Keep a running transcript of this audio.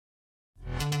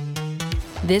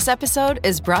This episode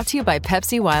is brought to you by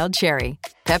Pepsi Wild Cherry.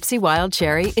 Pepsi Wild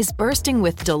Cherry is bursting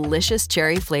with delicious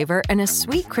cherry flavor and a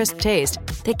sweet, crisp taste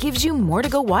that gives you more to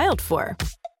go wild for.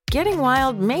 Getting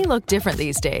wild may look different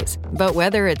these days, but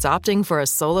whether it's opting for a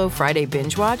solo Friday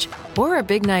binge watch or a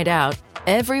big night out,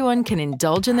 everyone can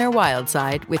indulge in their wild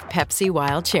side with Pepsi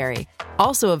Wild Cherry.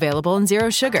 Also available in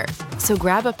Zero Sugar. So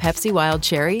grab a Pepsi Wild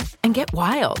Cherry and get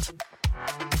wild.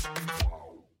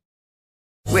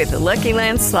 With the Lucky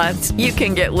Land Slots, you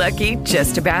can get lucky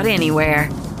just about anywhere.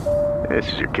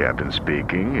 This is your captain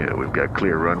speaking. We've got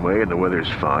clear runway and the weather's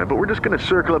fine, but we're just going to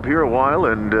circle up here a while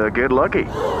and get lucky.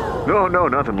 No,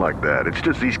 nothing like that. It's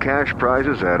just these cash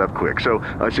prizes add up quick. So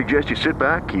I suggest you sit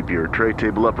back, keep your tray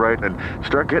table upright, and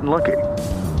start getting lucky.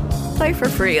 Play for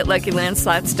free at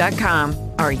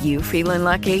LuckyLandSlots.com. Are you feeling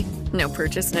lucky? No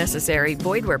purchase necessary.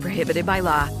 Void where prohibited by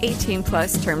law. 18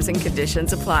 plus terms and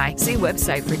conditions apply. See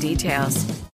website for details.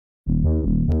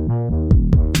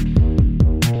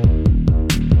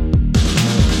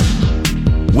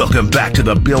 Welcome back to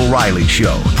the Bill Riley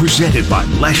Show, presented by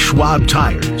Les Schwab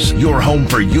Tires, your home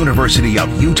for University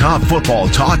of Utah football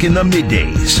talk in the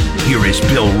middays. Here is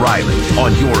Bill Riley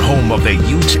on your home of the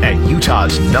Utes and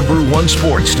Utah's #1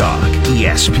 sports talk,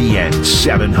 ESPN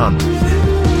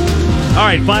 700. All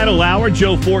right, final hour.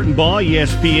 Joe Fortenbaugh,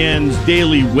 ESPN's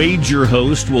daily wager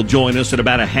host, will join us in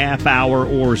about a half hour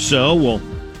or so. We'll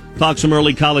talk some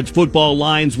early college football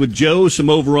lines with Joe, some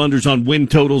over-unders on win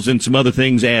totals and some other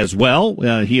things as well.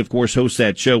 He, of course, hosts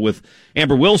that show with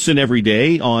Amber Wilson every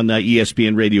day on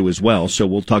ESPN Radio as well. So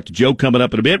we'll talk to Joe coming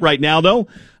up in a bit. Right now, though,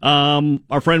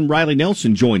 our friend Riley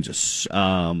Nelson joins us.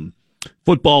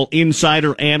 Football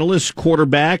insider, analyst,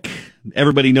 quarterback.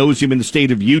 Everybody knows him in the state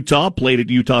of Utah, played at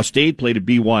Utah State, played at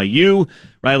BYU.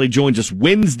 Riley joins us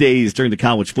Wednesdays during the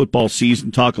college football season,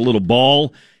 talk a little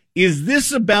ball. Is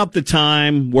this about the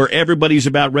time where everybody's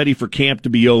about ready for camp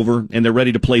to be over and they're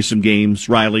ready to play some games,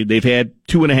 Riley? They've had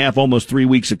 2.5, almost 3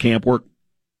 weeks of camp work.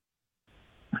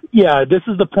 Yeah, this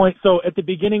is the point. So at the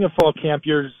beginning of fall camp,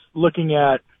 you're looking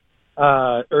at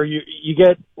you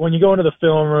get, when you go into the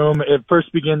film room, it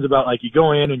first begins about like you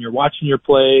go in and you're watching your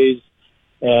plays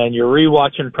and you're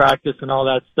rewatching practice and all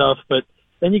that stuff, but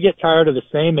then you get tired of the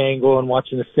same angle and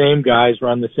watching the same guys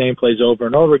run the same plays over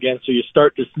and over again. So you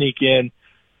start to sneak in,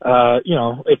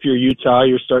 if you're Utah,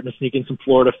 you're starting to sneak in some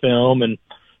Florida film, and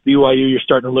BYU, you're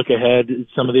starting to look ahead at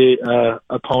some of the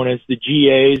opponents. The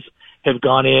GAs have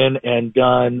gone in and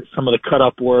done some of the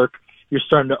cut-up work. You're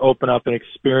starting to open up and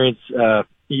experience, get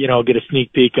a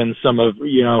sneak peek on some of,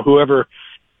 whoever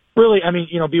really,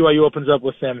 BYU opens up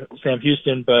with Sam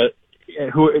Houston, but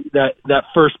that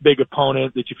first big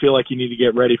opponent that you feel like you need to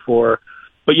get ready for.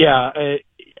 But yeah,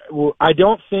 I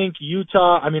don't think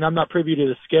Utah, I'm not privy to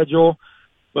the schedule,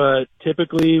 but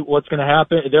typically what's going to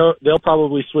happen, they'll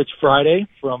probably switch Friday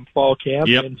from fall camp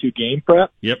into game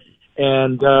prep. Yep.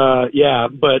 And,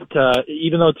 but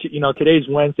even though, today's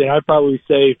Wednesday, I'd probably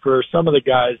say for some of the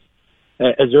guys,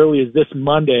 as early as this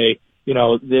Monday,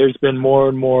 there's been more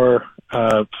and more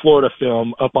Florida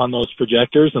film up on those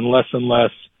projectors and less,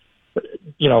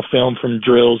 film from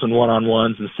drills and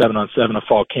one-on-ones and 7-on-7 of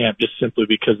fall camp, just simply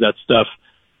because that stuff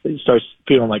starts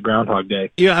feeling like Groundhog Day.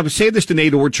 Yeah, I was saying this to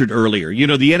Nate Orchard earlier.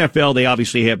 The NFL, they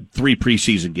obviously have 3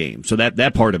 preseason games, so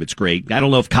that part of it's great. I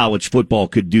don't know if college football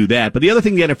could do that, but the other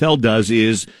thing the NFL does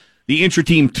is the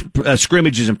intra-team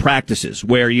scrimmages and practices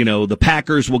where, the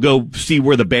Packers will go see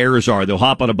where the Bears are. They'll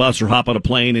hop on a bus or hop on a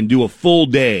plane and do a full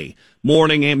day,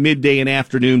 morning and midday and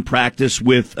afternoon practice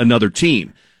with another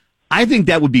team. I think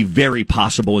that would be very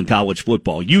possible in college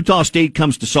football. Utah State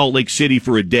comes to Salt Lake City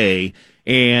for a day,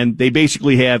 and they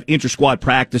basically have inter-squad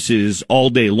practices all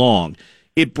day long.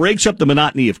 It breaks up the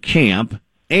monotony of camp,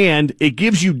 and it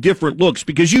gives you different looks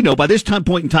because, by this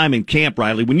point in time in camp,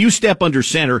 Riley, when you step under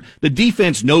center, the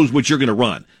defense knows what you're going to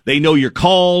run. They know your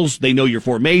calls, they know your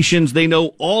formations, they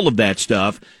know all of that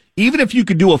stuff. Even if you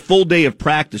could do a full day of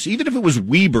practice, even if it was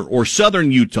Weber or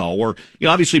Southern Utah or,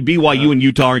 obviously BYU and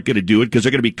Utah aren't going to do it because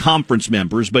they're going to be conference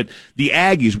members, but the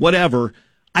Aggies, whatever,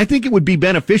 I think it would be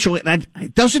beneficial. And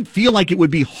it doesn't feel like it would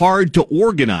be hard to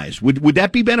organize. Would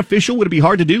that be beneficial? Would it be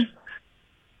hard to do?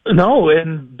 No,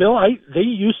 and Bill, they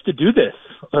used to do this.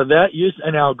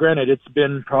 And now, granted, it's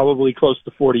been probably close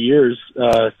to 40 years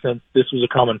since this was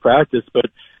a common practice, but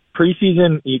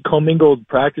preseason commingled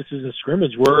practices and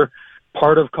scrimmage were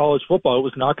part of college football. It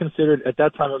was not considered, at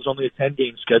that time, it was only a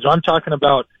 10-game schedule. I'm talking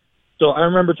about, so I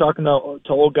remember talking to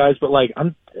old guys, but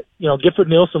Gifford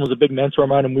Nielsen was a big mentor of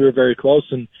mine, and we were very close,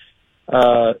 and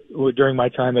during my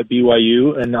time at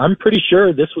BYU, and I'm pretty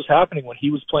sure this was happening when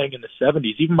he was playing in the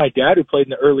 70s. Even my dad, who played in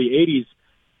the early 80s,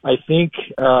 I think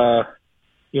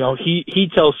he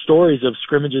tells stories of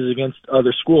scrimmages against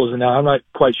other schools. And now I'm not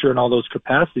quite sure in all those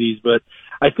capacities, but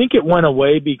I think it went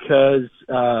away because,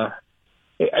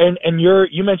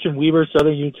 you mentioned Weber,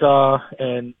 Southern Utah,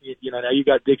 and, now you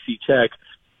got Dixie Tech.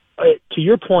 To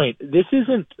your point, this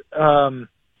isn't,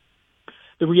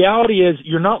 the reality is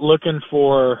you're not looking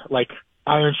for like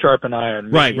iron sharpen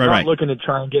iron. You're not looking to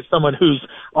try and get someone who's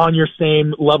on your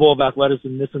same level of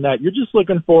athleticism, this and that. You're just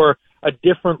looking for a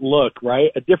different look, right?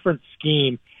 A different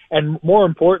scheme. And more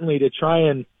importantly, to try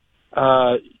and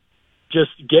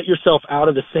just get yourself out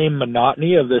of the same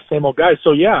monotony of the same old guys.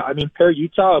 So, yeah, I mean, pair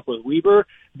Utah up with Weber,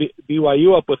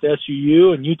 BYU up with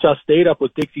SUU, and Utah State up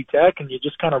with Dixie Tech, and you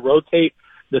just kind of rotate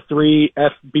the 3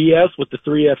 FBS with the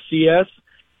 3 FCS.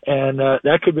 And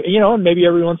that could be, and maybe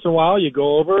every once in a while you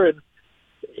go over and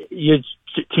you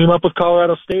team up with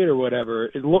Colorado State or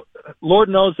whatever. Lord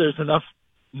knows there's enough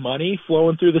money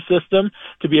flowing through the system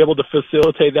to be able to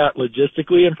facilitate that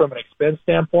logistically and from an expense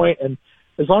standpoint. And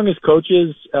as long as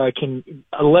coaches can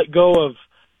let go of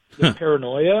the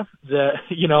paranoia that,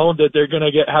 that they're going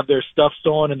to have their stuff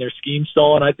stolen and their scheme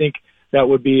stolen, I think that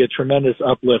would be a tremendous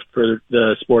uplift for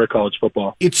the sport of college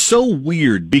football. It's so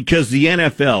weird because the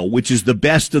NFL, which is the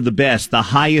best of the best, the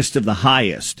highest of the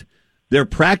highest, their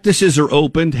practices are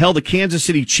opened. Hell, the Kansas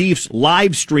City Chiefs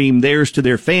live stream theirs to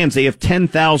their fans. They have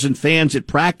 10,000 fans at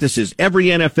practices. Every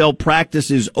NFL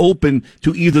practice is open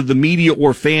to either the media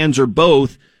or fans or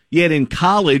both. Yet in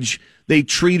college, they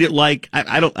treat it like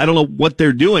I don't know what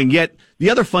they're doing. Yet the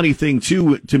other funny thing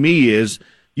too to me is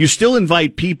you still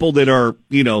invite people that are,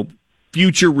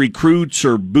 future recruits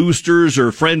or boosters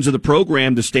or friends of the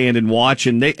program to stand and watch.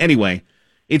 And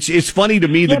it's funny to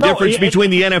me the difference between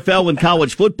the NFL and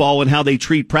college football and how they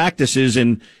treat practices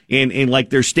and like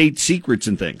their state secrets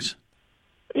and things.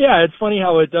 Yeah, it's funny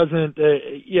how it doesn't.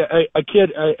 A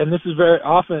kid, and this is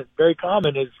very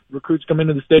common, is recruits come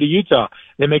into the state of Utah.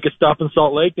 They make a stop in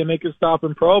Salt Lake, they make a stop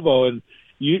in Provo, and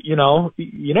you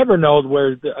never know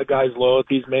where a guy's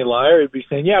loyalties may lie. Or he'd be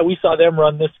saying, "Yeah, we saw them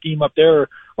run this scheme up there." Or,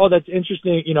 "Oh, that's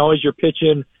interesting." As you're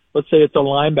pitching, let's say it's a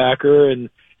linebacker, and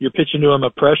you're pitching to him a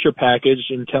pressure package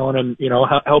and telling him,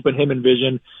 helping him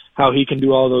envision how he can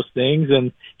do all those things.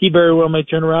 And he very well may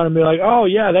turn around and be like, "Oh,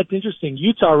 yeah, that's interesting.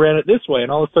 Utah ran it this way."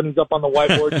 And all of a sudden he's up on the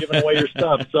whiteboard giving away your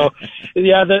stuff. So,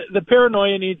 yeah, the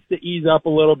paranoia needs to ease up a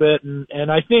little bit.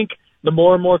 And I think the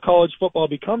more and more college football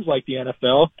becomes like the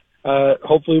NFL,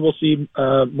 hopefully we'll see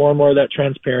more and more of that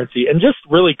transparency and just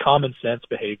really common sense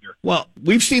behavior. Well,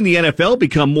 we've seen the NFL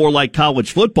become more like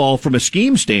college football from a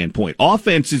scheme standpoint.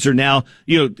 Offenses are now,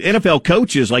 NFL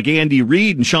coaches like Andy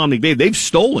Reid and Sean McVay,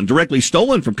 they've directly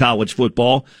stolen from college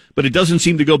football, but it doesn't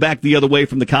seem to go back the other way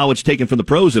from the college taken from the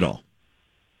pros at all.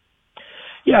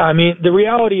 Yeah, I mean, the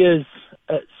reality is,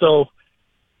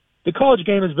 the college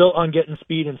game is built on getting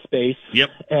speed and space. Yep.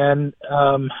 And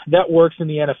that works in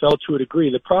the NFL to a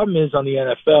degree. The problem is on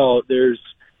the NFL, there's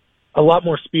a lot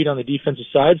more speed on the defensive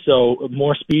side, so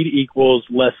more speed equals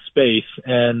less space.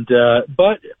 And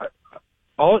but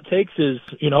all it takes is,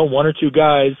 one or two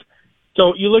guys.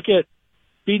 So you look at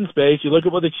speed and space, you look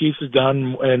at what the Chiefs has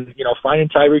done and, finding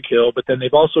Tyreek Hill, but then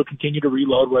they've also continued to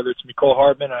reload, whether it's Mecole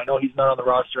Hardman, I know he's not on the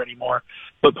roster anymore,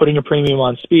 but putting a premium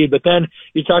on speed. But then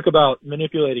you talk about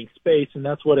manipulating space, and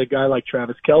that's what a guy like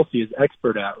Travis Kelce is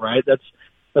expert at, right?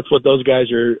 That's what those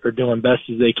guys are doing best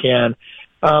as they can.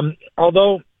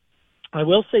 Although I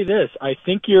will say this, I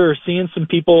think you're seeing some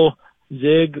people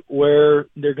zig where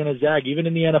they're going to zag, even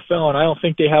in the NFL, and I don't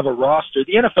think they have a roster.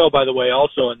 The NFL, by the way,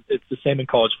 also, and it's the same in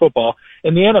college football.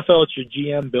 In the NFL, it's your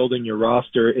GM building your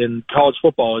roster. In college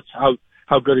football, it's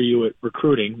how good are you at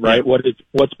recruiting, right?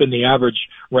 What's been the average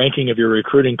ranking of your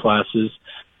recruiting classes?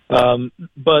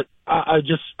 But I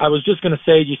was just going to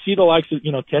say, you see the likes of,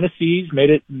 Tennessee's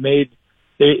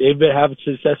they've had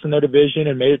success in their division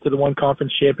and made it to the one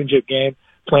conference championship game,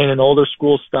 playing an older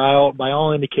school style. By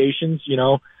all indications,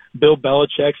 Bill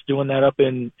Belichick's doing that up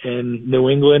in New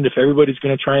England. If everybody's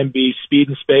going to try and be speed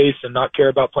and space and not care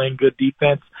about playing good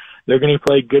defense, they're going to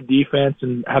play good defense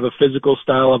and have a physical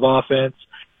style of offense.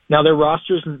 Now, their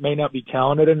rosters may not be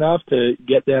talented enough to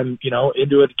get them,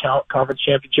 into a conference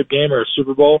championship game or a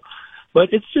Super Bowl, but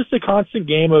it's just a constant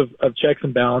game of checks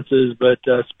and balances. But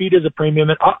speed is a premium.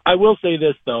 And I will say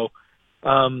this, though,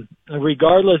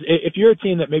 regardless, if you're a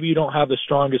team that maybe you don't have the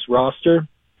strongest roster,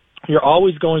 you're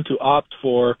always going to opt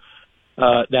for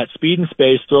that speed and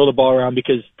space, throw the ball around,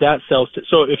 because that sells.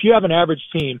 So if you have an average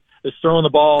team that's throwing the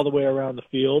ball all the way around the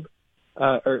field,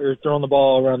 or throwing the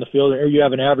ball around the field, or you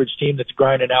have an average team that's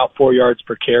grinding out 4 yards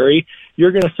per carry,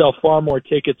 you're going to sell far more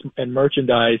tickets and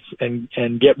merchandise and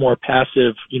get more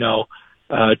passive,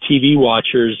 TV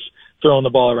watchers throwing the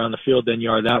ball around the field than you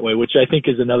are that way, which I think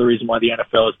is another reason why the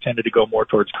NFL has tended to go more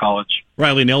towards college.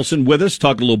 Riley Nelson with us,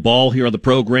 talking a little ball here on the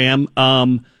program.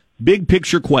 Big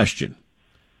picture question.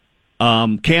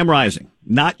 Cam Rising,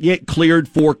 not yet cleared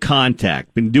for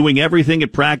contact. Been doing everything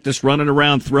at practice, running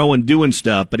around, throwing, doing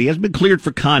stuff, but he hasn't been cleared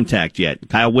for contact yet.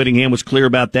 Kyle Whittingham was clear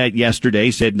about that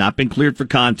yesterday, said not been cleared for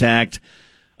contact.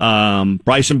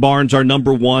 Bryson Barnes, our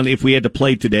number one, if we had to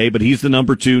play today, but he's the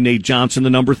number 2. Nate Johnson, the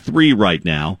number 3 right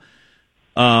now.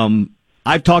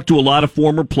 I've talked to a lot of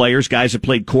former players, guys that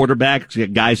played quarterback,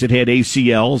 guys that had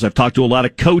ACLs. I've talked to a lot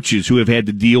of coaches who have had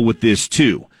to deal with this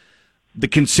too. The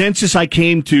consensus I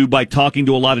came to by talking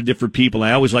to a lot of different people,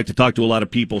 I always like to talk to a lot of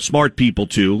people, smart people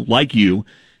too, like you,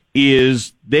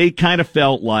 is they kind of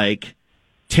felt like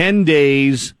 10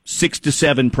 days, 6 to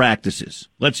 7 practices.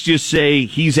 Let's just say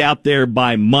he's out there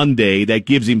by Monday. That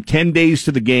gives him 10 days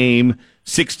to the game,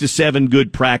 6 to 7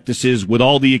 good practices with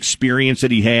all the experience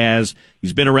that he has.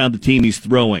 He's been around the team he's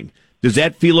throwing. Does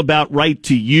that feel about right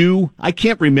to you? I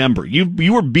can't remember.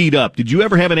 You were beat up. Did you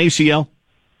ever have an ACL?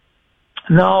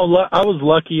 No, I was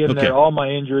lucky in that all my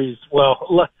injuries,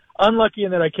 unlucky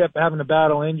in that I kept having to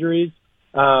battle injuries,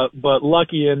 but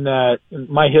lucky in that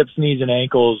my hips, knees, and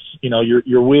ankles,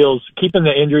 your wheels, keeping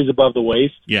the injuries above the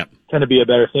waist tend to be a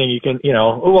better thing. You can,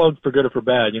 for good or for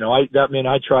bad,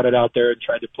 I trotted out there and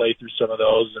tried to play through some of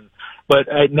those. But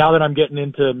now that I'm getting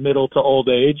into middle to old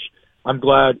age, I'm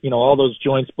glad, all those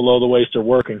joints below the waist are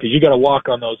working because you got to walk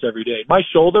on those every day. My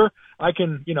shoulder, I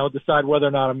can, decide whether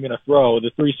or not I'm going to throw.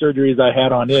 The 3 surgeries I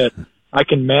had on it, I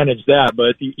can manage that,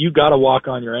 but you got to walk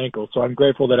on your ankle. So I'm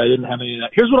grateful that I didn't have any of that.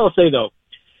 Here's what I'll say though.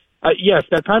 Yes,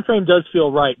 that time frame does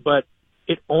feel right, but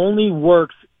it only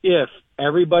works if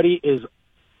everybody is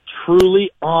truly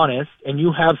honest and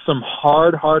you have some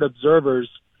hard observers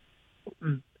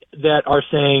that are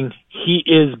saying he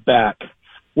is back.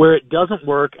 Where it doesn't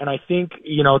work, and I think,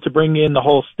 to bring in the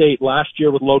whole state last year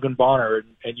with Logan Bonner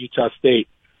and Utah State,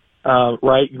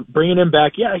 right? Bringing him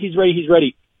back, yeah, he's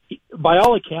ready. By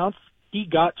all accounts, he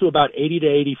got to about 80 to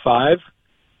 85,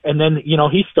 and then,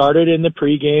 he started in the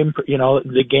pregame,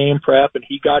 the game prep, and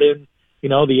he got in,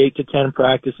 the 8 to 10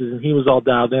 practices, and he was all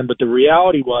dialed in. But the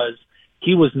reality was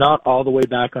he was not all the way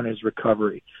back on his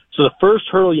recovery. So the first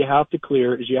hurdle you have to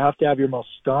clear is you have to have your most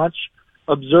staunch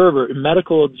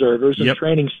medical observers and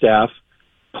training staff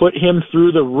put him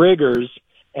through the rigors,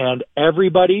 and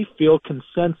everybody feel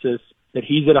consensus that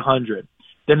he's at 100.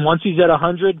 Then once he's at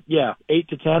 100, 8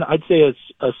 to 10, I'd say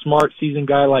a smart seasoned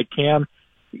guy like Cam,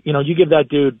 you give that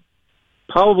dude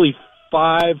probably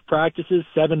 5 practices,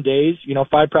 7 days,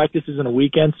 5 practices in a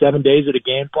weekend, 7 days at a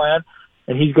game plan,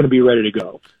 and he's going to be ready to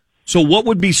go. So what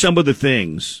would be some of the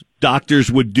things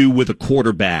doctors would do with a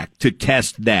quarterback to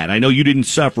test that? I know you didn't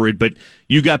suffer it, but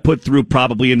you got put through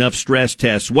probably enough stress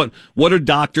tests. What are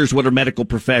doctors, what are medical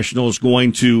professionals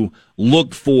going to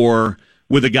look for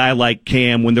with a guy like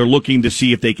Cam when they're looking to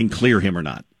see if they can clear him or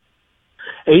not?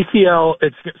 ACL,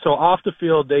 so off the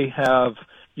field they have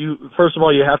first of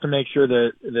all, you have to make sure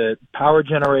that the power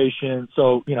generation,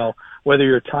 so, whether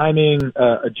you're timing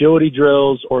agility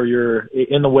drills or you're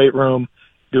in the weight room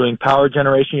doing power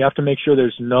generation, you have to make sure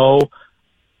there's no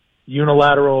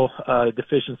unilateral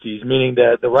deficiencies, meaning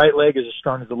that the right leg is as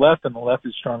strong as the left and the left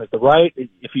is strong as the right.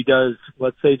 If he does,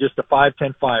 let's say, just a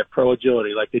 5-10-5 pro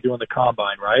agility like they do in the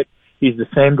combine, right? He's the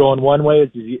same going one way as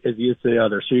he is the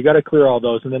other. So you got to clear all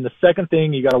those. And then the second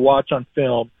thing you got to watch on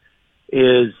film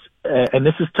is, and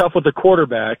this is tough with the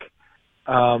quarterback,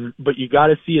 but you got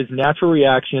to see his natural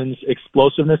reactions,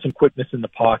 explosiveness, and quickness in the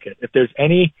pocket. If there's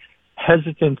any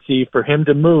hesitancy for him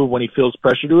to move when he feels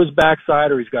pressure to his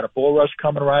backside or he's got a bull rush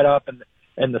coming right up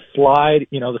and the slide,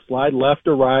 the slide left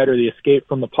or right or the escape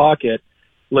from the pocket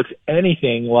looks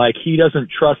anything like he doesn't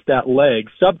trust that leg,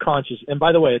 subconscious. And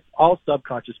by the way, it's all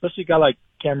subconscious, especially a guy like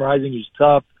Cam Rising who's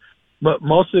tough. But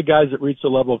most of the guys that reach the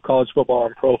level of college football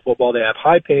and pro football, they have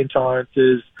high pain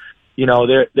tolerances.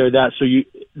 They're that. So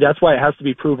that's why it has to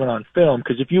be proven on film,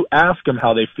 because if you ask them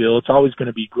how they feel, it's always going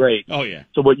to be great. Oh yeah.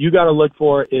 So what you got to look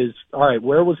for is, all right,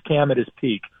 where was Cam at his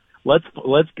peak? Let's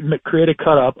create a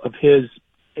cut up of his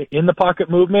in the pocket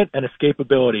movement and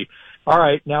escapability. All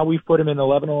right, now we've put him in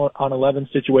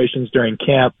 11-on-11 situations during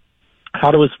camp.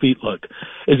 How do his feet look?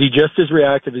 Is he just as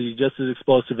reactive? Is he just as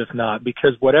explosive? If not,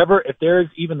 because if there is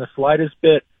even the slightest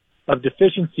bit of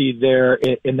deficiency there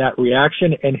in that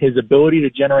reaction and his ability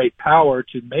to generate power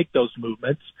to make those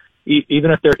movements, even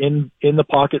if they're in the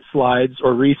pocket slides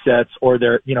or resets, or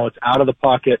they're, it's out of the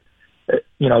pocket,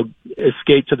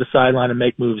 escape to the sideline and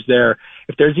make moves there.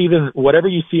 If there's even whatever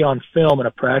you see on film in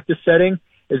a practice setting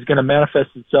is going to manifest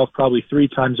itself probably 3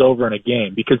 times over in a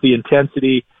game, because the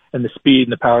intensity and the speed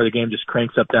and the power of the game just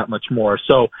cranks up that much more.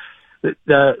 So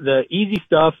the easy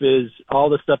stuff is all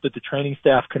the stuff that the training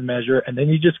staff can measure, and then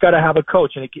you just got to have a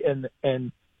coach, and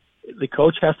the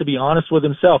coach has to be honest with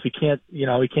himself. He can't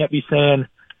be saying,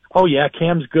 "Oh yeah,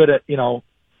 Cam's good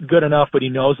enough," but he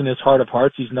knows in his heart of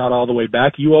hearts he's not all the way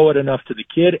back. You owe it enough to the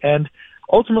kid and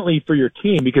ultimately for your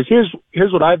team, because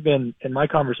here's what I've been in my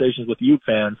conversations with Ute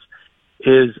fans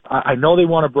is I know they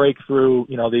want to break through.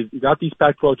 They've got these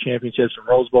Pac-12 championships and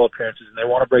Rose Bowl appearances, and they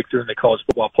want to break through in the college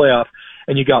football playoff.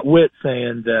 And you got Witt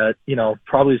saying that,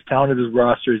 probably as talented as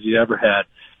roster as he ever had.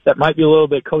 That might be a little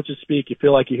bit coaches speak. You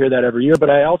feel like you hear that every year, but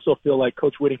I also feel like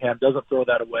Coach Whittingham doesn't throw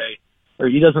that away, or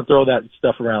he doesn't throw that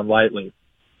stuff around lightly.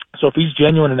 So if he's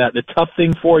genuine in that, the tough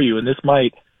thing for you, and this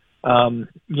might,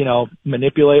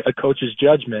 manipulate a coach's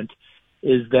judgment,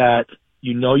 is that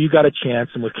you got a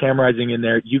chance, and with Cam Rising in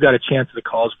there, you got a chance at the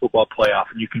college football playoff,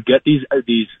 and you can get these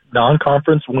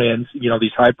non-conference wins,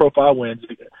 these high-profile wins,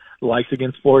 likes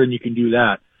against Florida, and you can do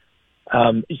that.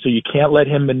 So you can't let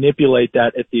him manipulate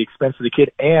that at the expense of the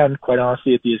kid, and quite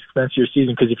honestly, at the expense of your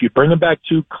season. Because if you bring him back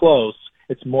too close,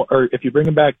 or if you bring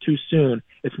him back too soon,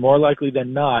 it's more likely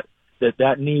than not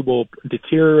that knee will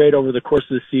deteriorate over the course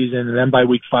of the season, and then by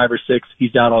week 5 or 6,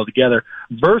 he's out altogether.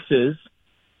 Versus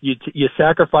you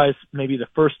sacrifice maybe the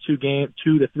first 2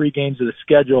 to 3 games of the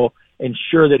schedule,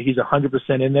 ensure that he's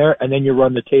 100% in there, and then you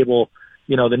run the table,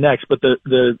 the next. But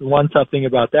the one tough thing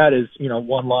about that is,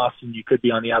 one loss and you could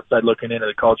be on the outside looking into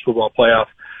the college football playoff,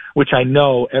 which I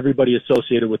know everybody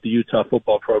associated with the Utah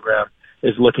football program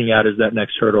is looking at as that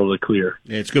next hurdle to clear.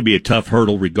 It's going to be a tough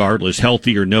hurdle regardless,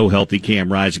 healthy or no healthy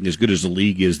Cam Rising, as good as the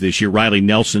league is this year. Riley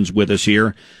Nelson's with us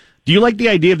here. Do you like the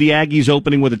idea of the Aggies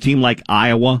opening with a team like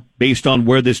Iowa based on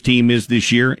where this team is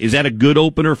this year? Is that a good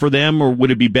opener for them, or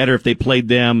would it be better if they played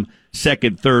them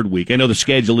second, third week? I know the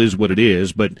schedule is what it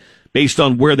is, but based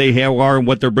on where they are and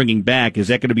what they're bringing back, is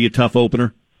that going to be a tough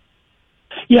opener?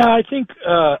 Yeah, I think,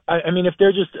 if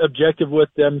they're just objective with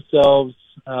themselves,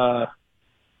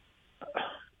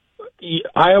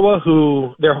 Iowa,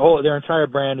 who their entire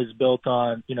brand is built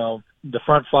on, the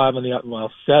front 5 on the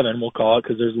 7, we'll call it,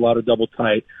 because there's a lot of double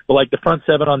tight, but like the front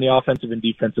 7 on the offensive and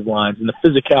defensive lines, and the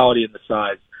physicality and the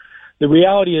size. The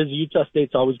reality is Utah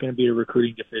State's always going to be a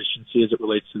recruiting deficiency as it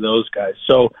relates to those guys.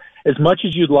 So as much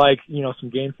as you'd like,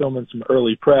 some game film and some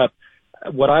early prep,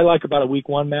 what I like about a week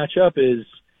 1 matchup is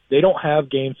they don't have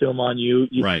game film on you.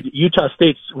 Right. Utah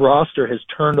State's roster has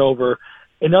turned over.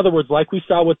 In other words, like we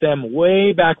saw with them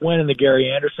way back when in the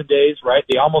Gary Anderson days, right?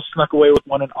 They almost snuck away with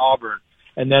one in Auburn.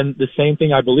 And then the same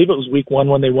thing, I believe it was week 1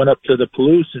 when they went up to the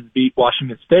Palouse and beat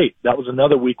Washington State. That was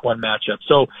another week 1 matchup.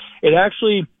 So it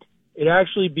actually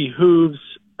behooves,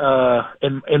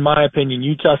 in my opinion,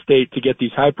 Utah State to get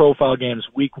these high-profile games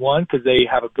week 1, because they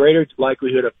have a greater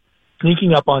likelihood of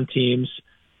sneaking up on teams.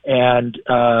 And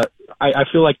I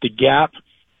feel like the gap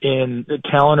in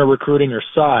talent or recruiting or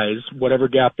size, whatever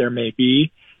gap there may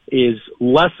be, is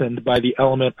lessened by the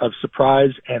element of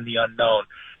surprise and the unknown.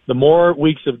 The more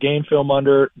weeks of game film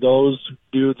under those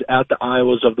dudes at the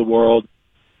Iowas of the world,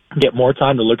 get more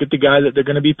time to look at the guy that they're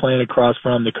going to be playing across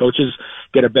from. The coaches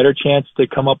get a better chance to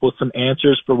come up with some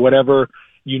answers for whatever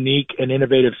unique and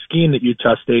innovative scheme that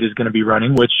Utah State is going to be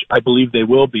running, which I believe they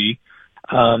will be.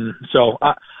 So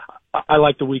I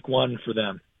like the week 1 for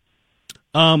them.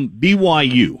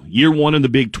 BYU, year 1 in the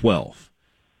Big 12.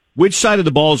 Which side of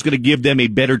the ball is going to give them a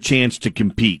better chance to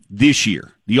compete this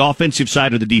year? The offensive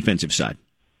side or the defensive side?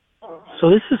 So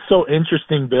this is so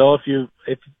interesting, Bill.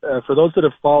 If for those that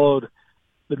have followed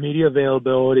the media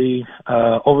availability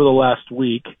over the last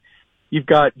week, you've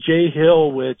got Jay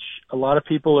Hill, which a lot of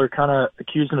people are kind of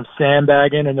accusing of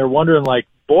sandbagging, and they're wondering, like,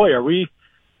 boy,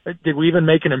 did we even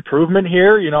make an improvement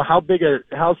here?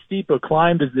 How steep a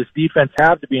climb does this defense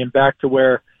have to being back to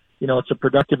where, it's a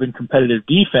productive and competitive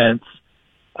defense?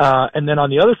 And then on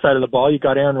the other side of the ball, you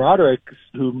got Aaron Roderick,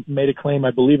 who made a claim,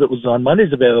 I believe it was on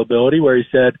Monday's availability, where he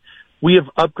said, we have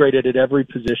upgraded at every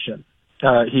position,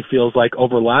 he feels like,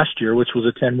 over last year, which was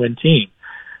a 10-win team.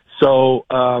 So,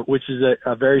 which is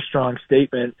a very strong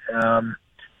statement.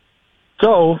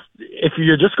 So if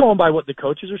you're just going by what the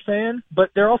coaches are saying, but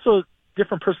they're also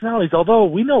different personalities. Although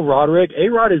we know Roderick,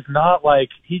 A-Rod is not like,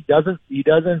 he doesn't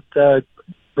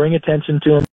bring attention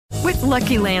to him. With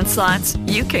Lucky Land Slots,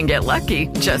 you can get lucky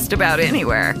just about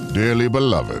anywhere. Dearly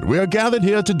beloved, we are gathered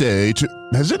here today to...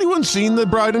 Has anyone seen the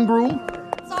bride and groom?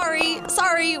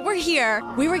 Sorry, we're here.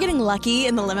 We were getting lucky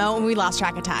in the limo and we lost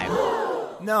track of time.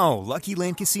 No, Lucky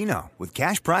Land Casino, with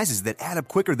cash prizes that add up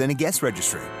quicker than a guest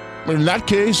registry. In that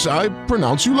case, I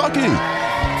pronounce you lucky.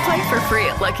 Play for free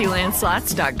at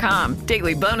LuckyLandSlots.com.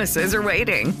 Daily bonuses are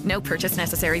waiting. No purchase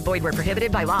necessary. Void where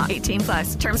prohibited by law.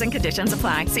 18+. Terms and conditions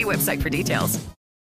apply. See website for details.